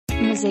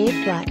Mosaic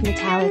Black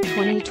Metallic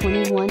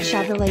 2021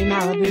 Chevrolet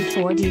Malibu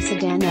 4D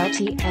Sedan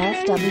LT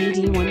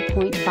FWD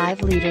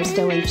 1.5 liters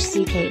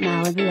DOHC Kate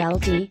Malibu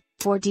LT,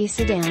 4D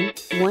Sedan,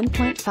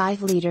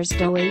 1.5 liters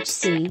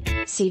DOHC,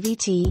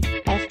 CVT,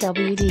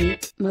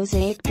 FWD,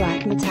 Mosaic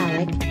Black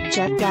Metallic,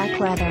 Jet Black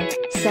Leather,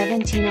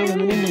 17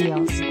 aluminum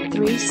wheels,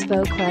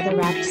 3-spoke leather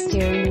wrapped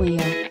steering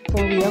wheel,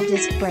 4-wheel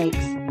disc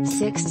brakes,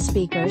 6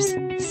 speakers,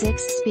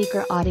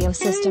 6-speaker audio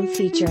system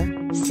feature,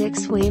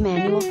 6-way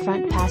manual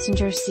front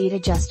passenger seat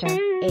adjuster,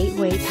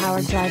 8-way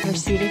power driver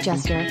seat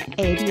adjuster,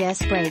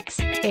 ABS brakes,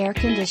 air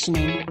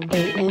conditioning,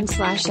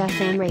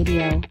 AM/FM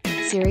radio,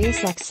 Sirius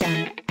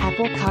XM,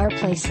 Apple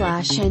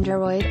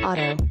CarPlay/Android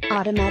Auto,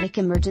 automatic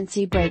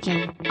emergency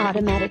braking,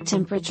 automatic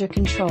temperature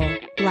control,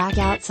 black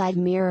outside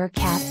mirror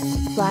cap,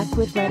 black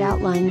with red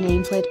outline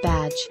nameplate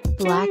badge,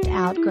 blacked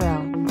out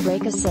grille,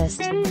 brake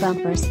assist,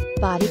 bumpers,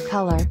 body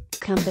color,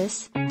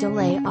 compass,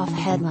 delay off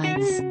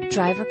headlights,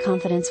 driver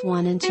confidence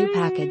 1 and 2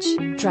 package,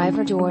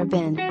 driver door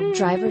bin,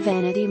 driver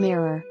vanity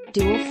mirror,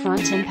 dual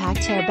front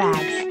impact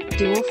airbags,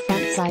 dual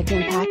front side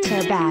impact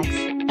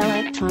airbags,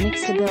 electronic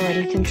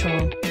stability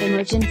control,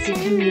 emergency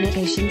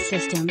communication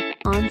system,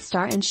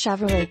 OnStar and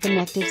Chevrolet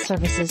connected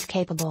services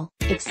capable,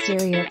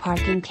 exterior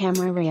parking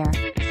camera rear,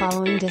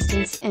 following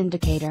distance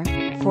indicator,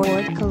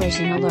 forward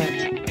collision alert,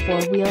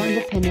 4-wheel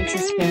independent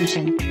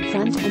suspension,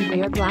 front and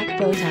rear black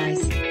bow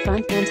ties,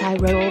 front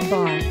anti-roll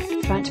bar,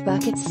 front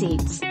bucket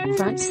seats,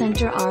 front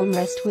center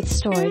armrest with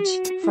storage,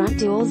 front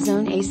dual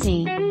zone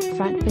AC,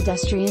 front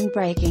pedestrian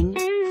braking,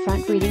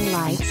 front reading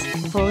lights,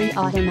 fully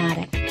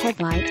automatic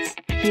headlights,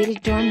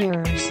 heated door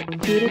mirrors,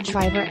 heated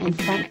driver and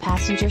front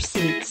passenger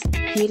seats,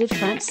 heated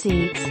front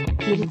seats,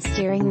 heated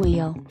steering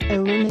wheel,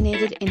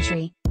 illuminated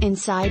entry,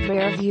 inside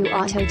rear view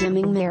auto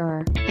dimming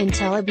mirror,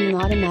 IntelliBeam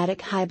automatic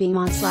high beam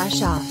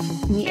on/off,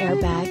 knee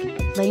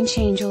airbag, lane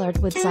change alert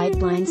with side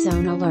blind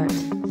zone alert,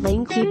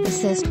 lane keep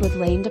assist with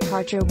lane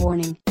departure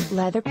warning,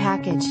 leather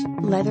package,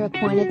 leather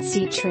appointed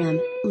seat trim,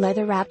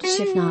 leather wrapped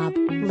shift knob,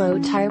 low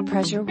tire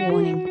pressure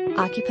warning,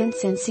 occupant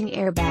sensing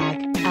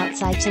airbag,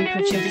 outside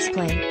temperature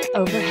display,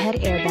 overhead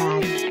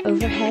airbag,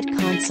 overhead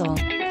console,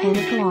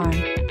 panic alarm,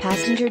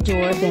 passenger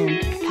door bin,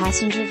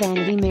 passenger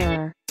vanity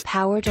mirror,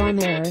 power door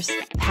mirrors,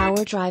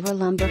 power driver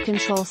lumbar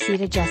control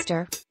seat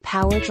adjuster,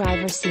 power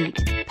driver seat,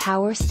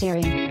 power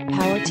steering,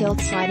 power tilt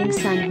sliding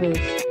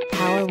sunroof,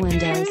 power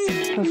windows,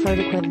 preferred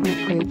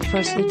equipment group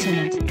first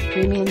lieutenant,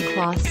 premium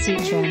cloth seat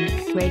trim,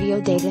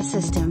 radio data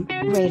system,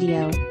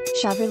 radio,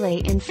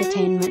 Chevrolet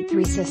infotainment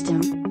 3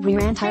 system, rear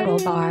anti-roll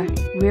bar,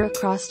 rear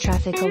cross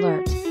traffic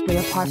alert,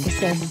 rear park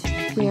assist,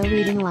 rear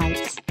reading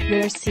lights,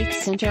 rear seat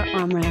center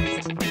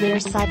armrest, rear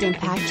side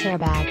impact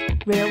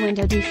airbag, rear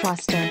window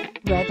defroster,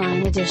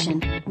 Redline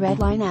edition,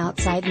 Redline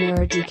outside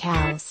mirror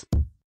decals.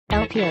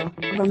 LPO,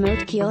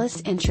 remote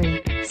keyless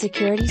entry,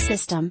 security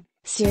system,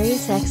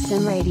 Sirius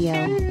XM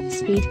radio,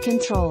 speed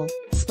control,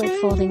 split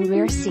folding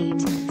rear seat,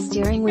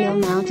 steering wheel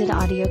mounted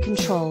audio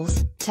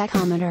controls,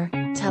 tachometer,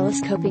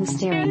 telescoping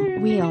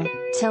steering wheel,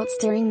 tilt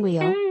steering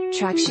wheel,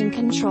 traction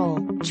control,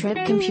 trip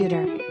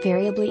computer,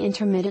 variably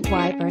intermittent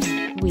wipers,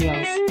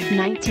 wheels,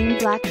 19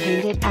 black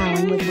painted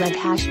Allen with red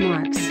hash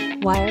marks,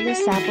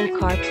 wireless Apple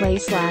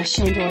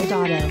CarPlay/Android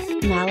Auto,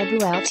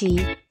 Malibu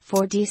LT,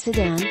 4D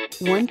Sedan,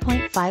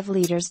 1.5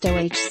 liters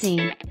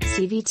DOHC,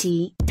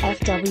 CVT,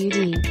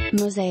 FWD,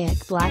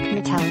 Mosaic Black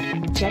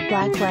Metallic, Jet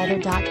Black Leather.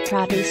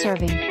 Proudly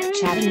serving,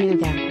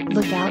 Chattanooga,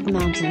 Lookout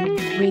Mountain,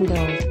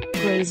 Ringgold,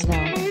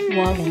 Graysville,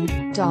 Walden,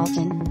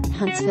 Dalton,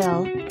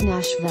 Huntsville,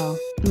 Nashville,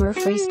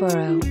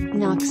 Murfreesboro,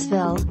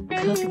 Knoxville,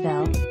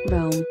 Cookeville,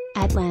 Rome,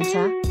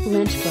 Atlanta,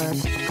 Lynchburg,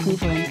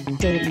 Cleveland,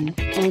 Dayton,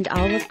 and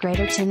all of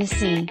Greater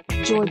Tennessee,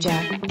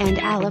 Georgia, and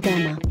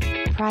Alabama.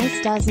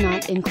 Price does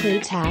not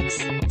include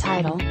tax,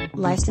 title,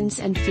 license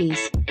and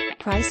fees.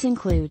 Price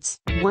includes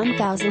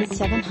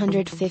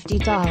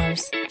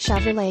 $1,750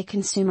 Chevrolet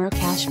Consumer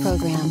Cash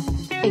Program.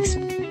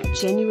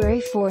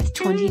 January 4,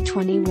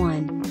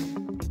 2021.